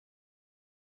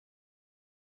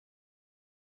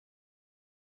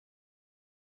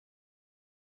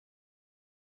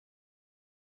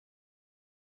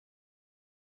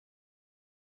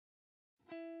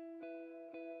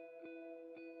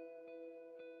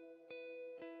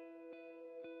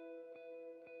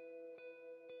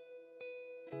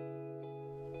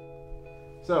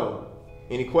So,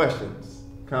 any questions,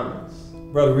 comments?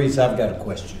 Brother Reese, I've got a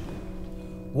question.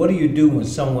 What do you do when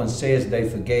someone says they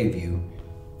forgave you,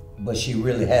 but she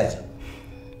really hasn't?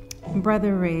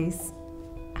 Brother Reese,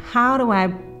 how do I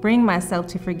bring myself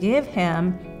to forgive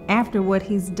him after what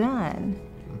he's done?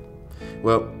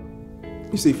 Well,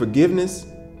 you see, forgiveness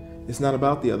is not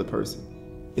about the other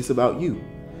person. It's about you.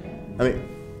 I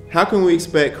mean, how can we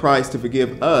expect Christ to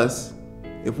forgive us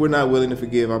if we're not willing to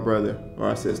forgive our brother or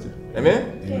our sister?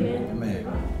 Amen? Amen.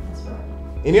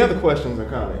 Amen. Any other questions or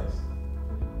comments?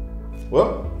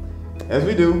 Well, as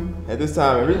we do at this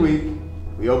time every week,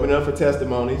 we open it up for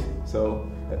testimonies.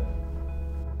 So,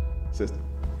 sister.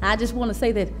 I just want to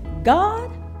say that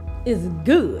God is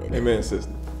good. Amen,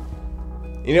 sister.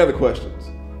 Any other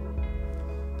questions?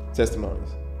 Testimonies?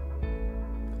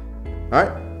 All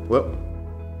right, well,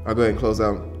 I'll go ahead and close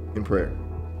out in prayer.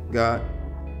 God,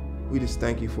 we just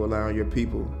thank you for allowing your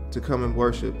people to come and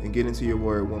worship and get into your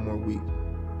word one more week.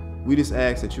 We just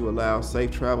ask that you allow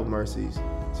safe travel mercies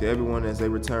to everyone as they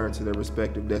return to their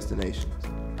respective destinations.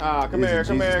 Come here.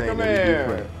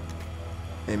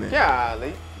 Amen.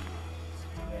 Golly.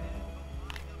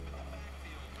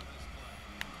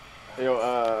 Yo,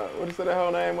 what did you say that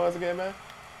whole name was again, man?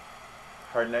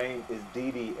 Her name is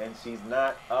Dee, and she's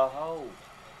not a hoe.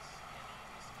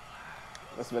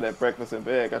 That's been that breakfast in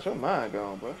bed. Got your mind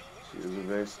gone, bro. She was a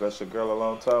very special girl a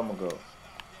long time ago.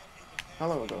 How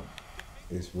long ago?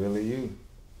 It's really you.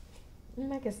 You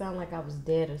make it sound like I was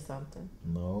dead or something.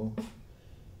 No.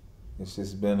 It's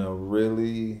just been a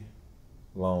really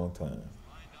long time.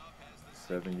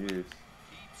 7 years.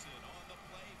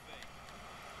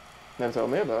 Never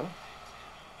told me about it.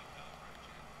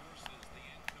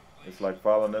 It's like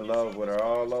falling in love with her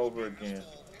all over again.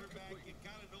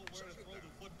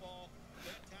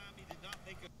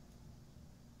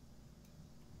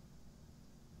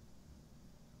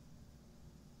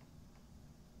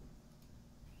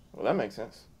 Well, that makes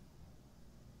sense.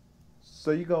 So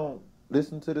you gonna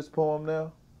listen to this poem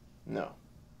now? No.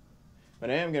 But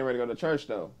I am getting ready to go to church,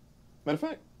 though. Matter of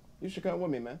fact, you should come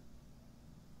with me, man.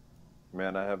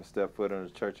 Man, I haven't stepped foot in the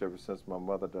church ever since my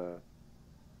mother died.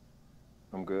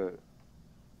 I'm good.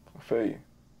 I feel you.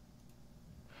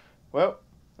 Well,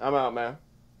 I'm out, man.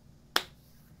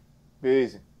 Be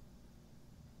easy.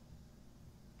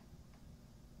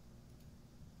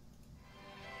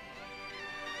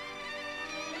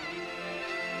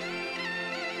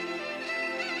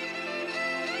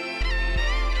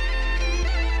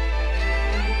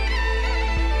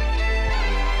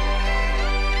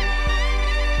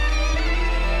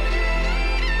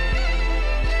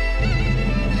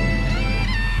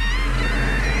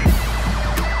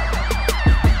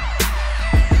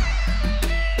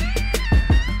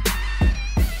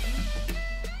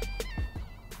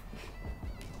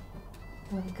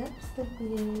 Wake up,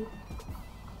 sleepy.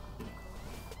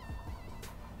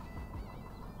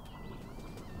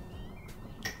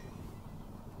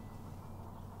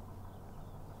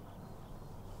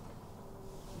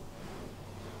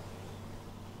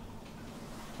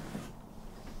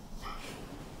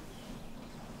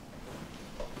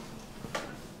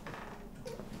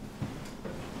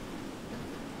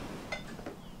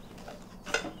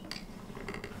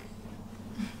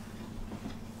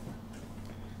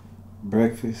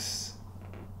 Breakfast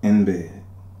in bed.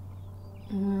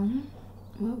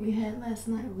 What we had last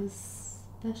night was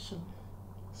special.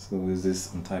 So is this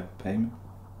some type of payment?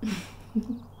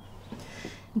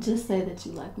 Just say that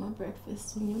you like my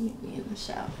breakfast when you meet me in the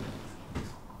shower.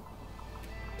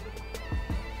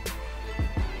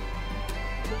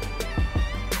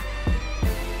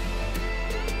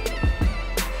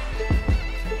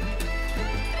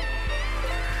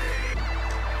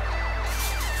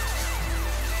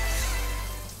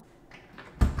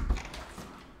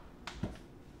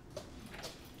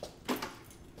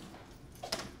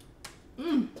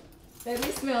 Baby,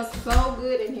 it smells so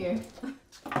good in here.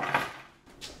 Oh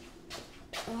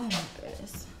my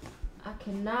goodness. I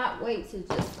cannot wait to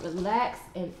just relax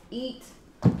and eat.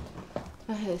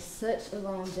 I had such a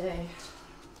long day.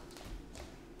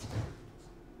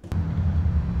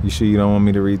 You sure you don't want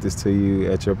me to read this to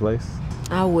you at your place?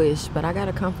 I wish, but I got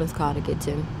a conference call to get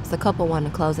to. It's a couple wanting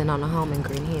to close in on a home in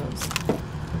Green Hills.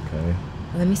 Okay.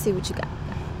 Let me see what you got.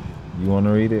 You want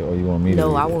to read it or you want me to read it?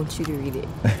 No, I want you to read it.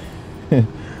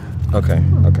 Okay.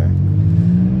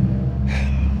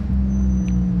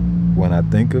 When I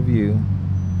think of you,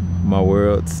 my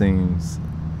world seems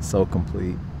so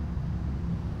complete.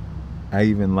 I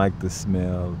even like the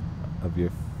smell of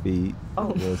your feet.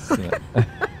 Oh.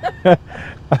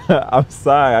 I'm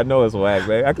sorry. I know it's whack,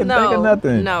 baby. I couldn't think of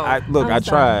nothing. No. I I'm tried.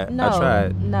 sorry. No, I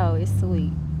tried. No, it's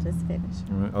sweet. Just finish.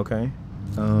 Okay.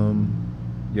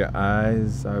 Your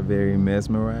eyes are very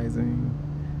mesmerizing.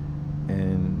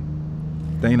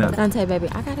 And Dana. Dante, baby,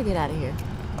 I gotta get out of here.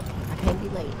 I can't be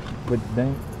late. But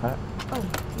Dana, Oh,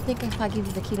 you think if I give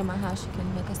you the key to my house, you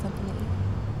can make us something to eat?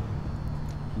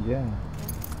 yeah.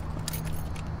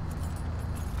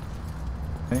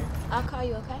 Hey. I'll call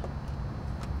you, okay?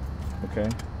 Okay.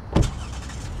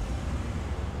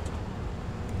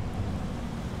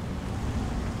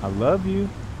 I love you.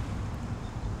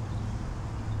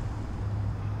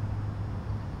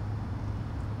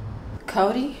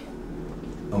 Cody?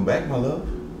 I'm back, my love.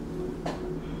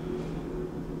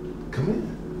 Come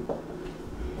in.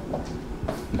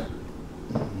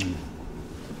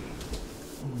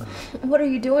 What are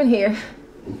you doing here?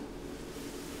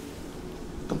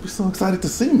 Don't be so excited to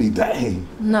see me, dang.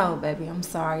 No, baby, I'm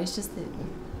sorry. It's just that...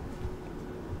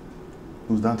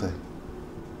 Who's Dante?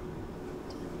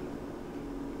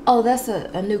 Oh, that's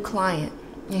a new client.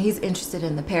 Yeah, he's interested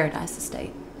in the Paradise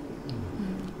Estate.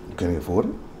 Can he afford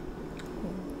it?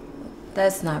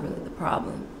 That's not really the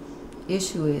problem.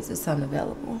 Issue is it's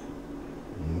unavailable.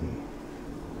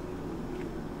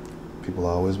 People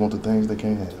always want the things they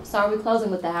can't have. So are we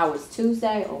closing with the Howards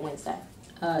Tuesday or Wednesday?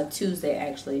 Tuesday,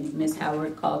 actually. Miss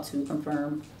Howard called to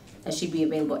confirm that she'd be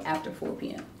available after 4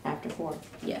 p.m. After 4?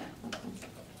 Yeah.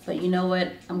 But you know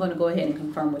what? I'm going to go ahead and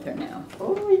confirm with her now.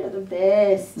 Oh, you're the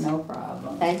best. No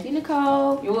problem. Thank you,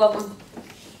 Nicole. You're welcome.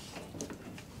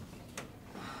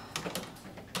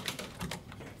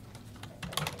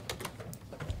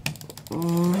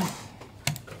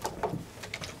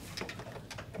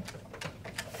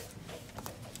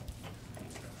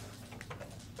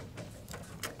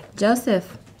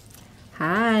 Joseph.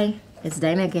 Hi. It's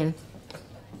Dana again.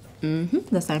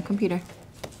 The same computer.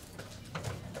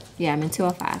 Yeah, I'm in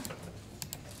 205.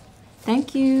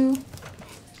 Thank you.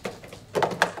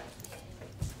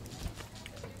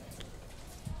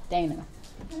 Dana,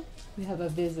 we have a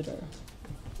visitor.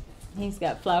 He's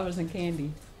got flowers and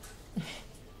candy.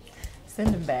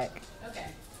 Send him back. Okay.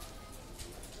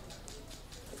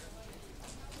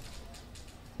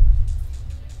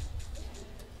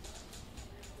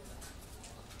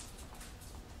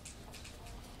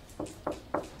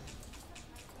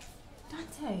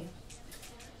 Dante,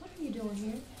 what are you doing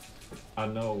here? I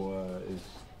know it's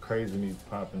crazy me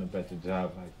popping up at your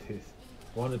job like this.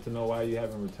 Wanted to know why you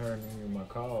haven't returned any of my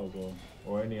calls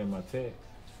or any of my texts.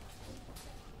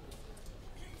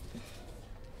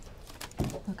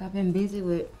 Look, I've been busy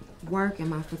with work and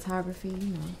my photography,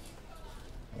 you know.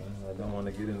 Well, I don't want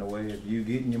to get in the way of you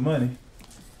getting your money.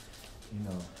 You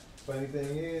know, funny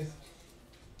thing is,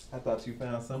 I thought you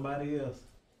found somebody else.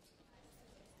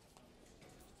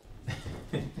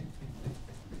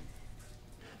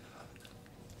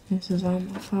 This is all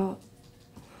my fault.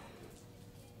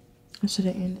 I should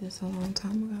have ended this a long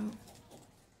time ago.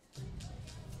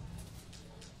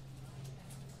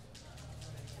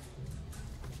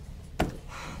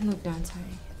 Look, Dante,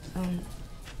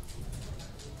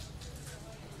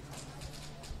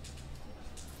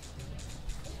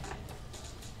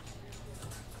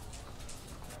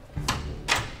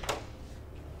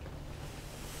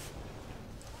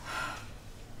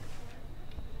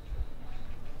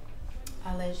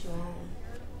 I led you on.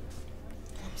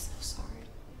 I'm so sorry.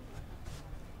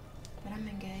 But I'm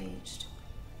engaged.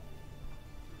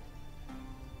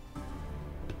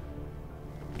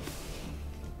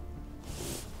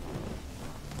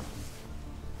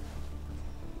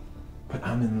 But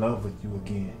I'm in love with you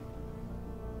again.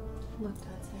 Look,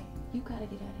 Dante, you gotta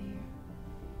get out of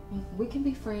here. We can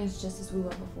be friends just as we were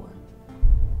before.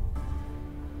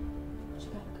 But you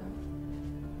gotta go.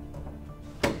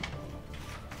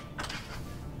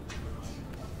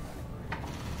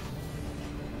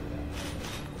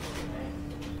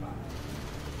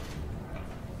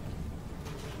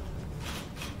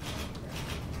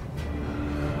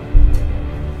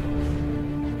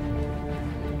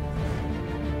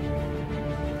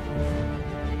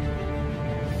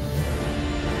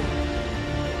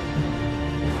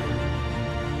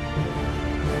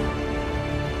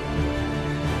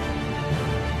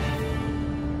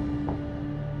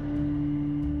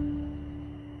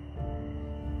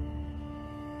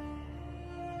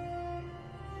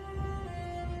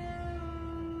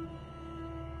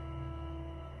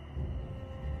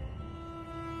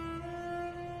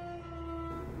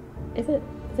 Is it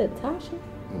Tasha?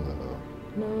 No.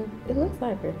 No, it looks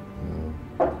like her.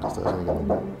 Just that ain't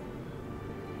gonna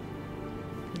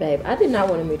Babe, I did not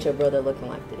want to meet your brother looking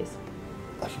like this.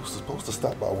 Like you was supposed to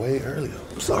stop by way earlier.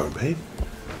 I'm sorry, babe.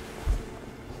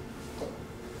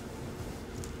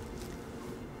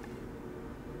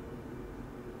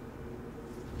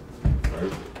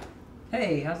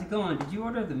 Hey, how's it going? Did you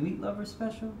order the meat lover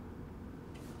special?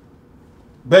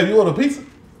 Babe, you want a pizza?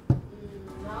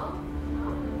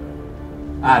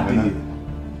 I did.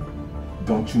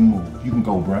 Don't you move. You can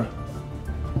go, bruh.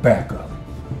 Back up.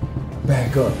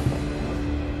 Back up.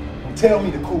 Don't tell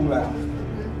me to cool out.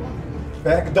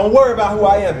 Back. Don't worry about who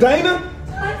I am. Dana?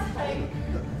 Dante.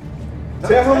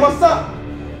 Tell him what's up.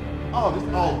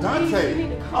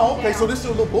 Dante. Oh, okay, so this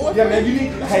your little boy? Yeah, man, you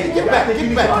need to, hey, get back.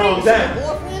 Get back. Calm down.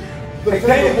 Look,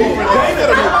 Hey,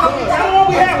 Dana, how long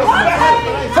we have?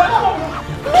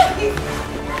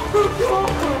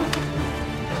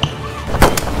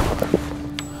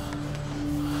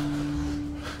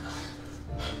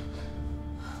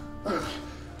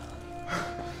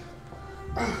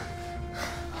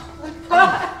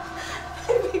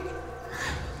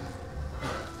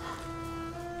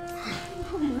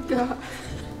 Oh my God.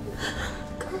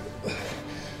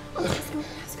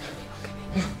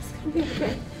 It's gonna be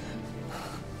okay.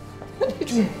 What did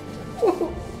you do?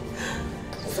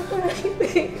 It's alright,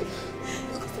 baby.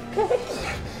 It's okay.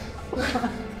 Oh my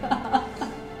God.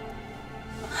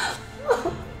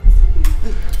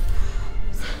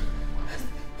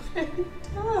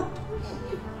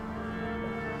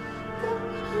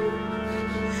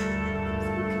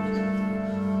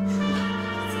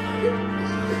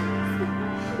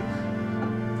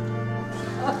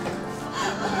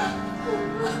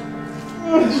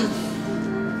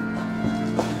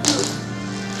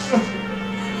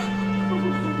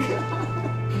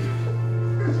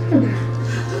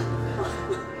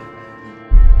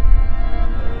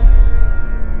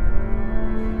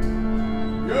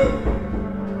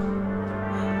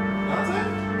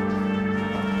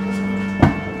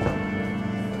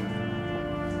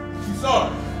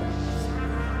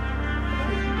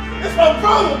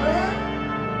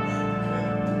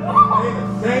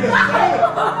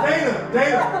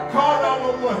 Dana, call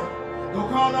 911. Go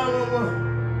call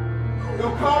 911. Go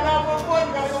call 911.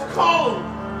 You gotta go call him.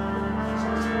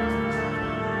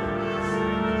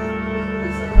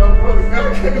 My brother, God,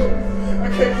 I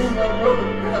can't lose my brother.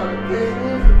 God, I can't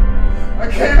lose him. I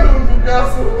can't lose him, God.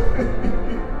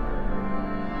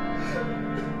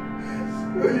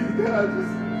 Please, God,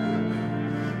 just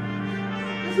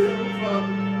help me,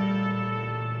 Father.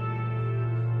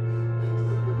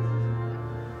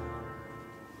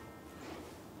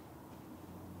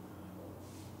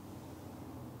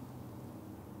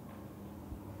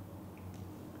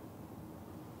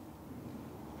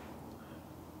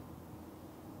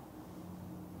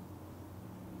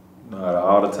 Out of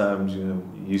all the times you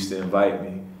used to invite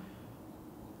me,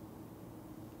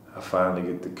 I finally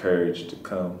get the courage to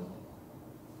come.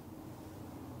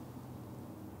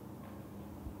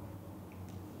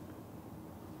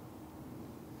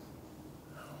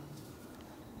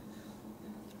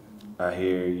 I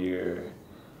hear you're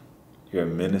a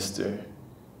minister.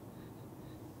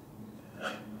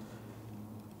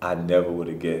 I never would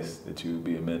have guessed that you would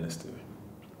be a minister.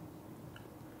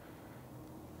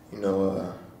 You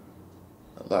know,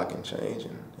 a lot can change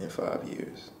in 5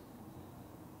 years.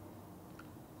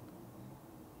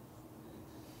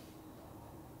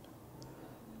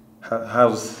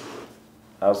 How's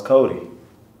Cody?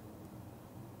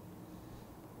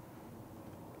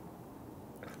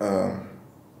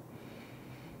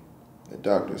 The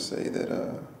doctors say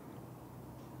that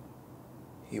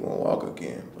he won't walk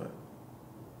again, but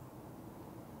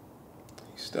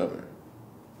he's stubborn.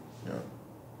 You know,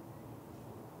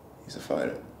 he's a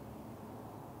fighter.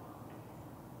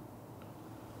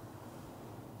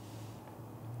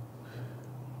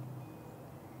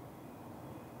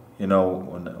 You know,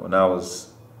 when I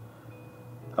was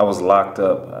locked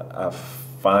up, I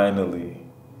finally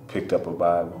picked up a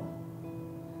Bible.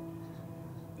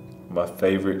 My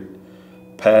favorite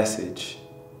passage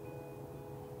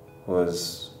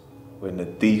was when the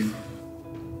thief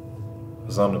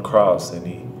was on the cross and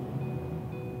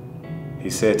he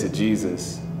said to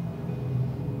Jesus,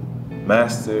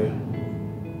 "Master,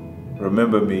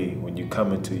 remember me when you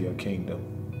come into your kingdom."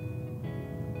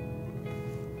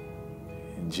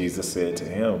 And Jesus said to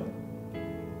him,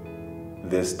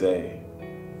 "This day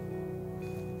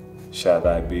shall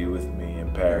thou be with me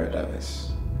in paradise."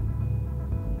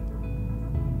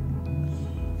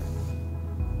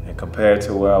 And compared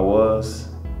to where I was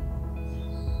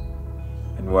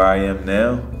and where I am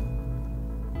now,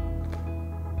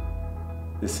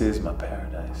 this is my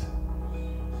paradise.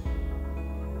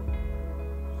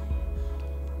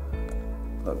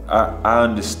 Look, I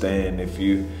understand if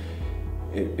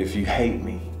if you hate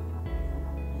me,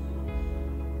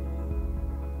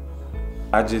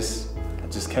 I just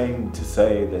came to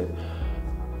say that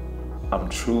I'm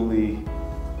truly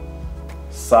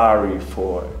sorry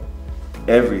for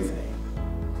everything.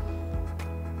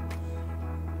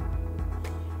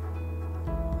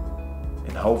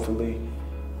 And hopefully,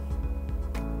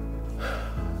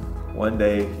 one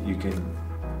day you can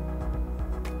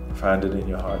find it in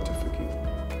your heart to forgive me.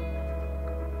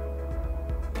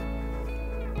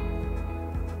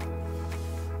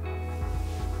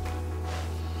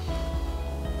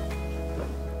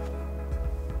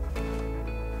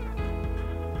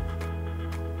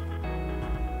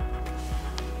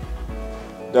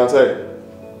 Dante,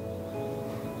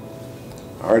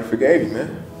 I already forgave you,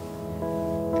 man.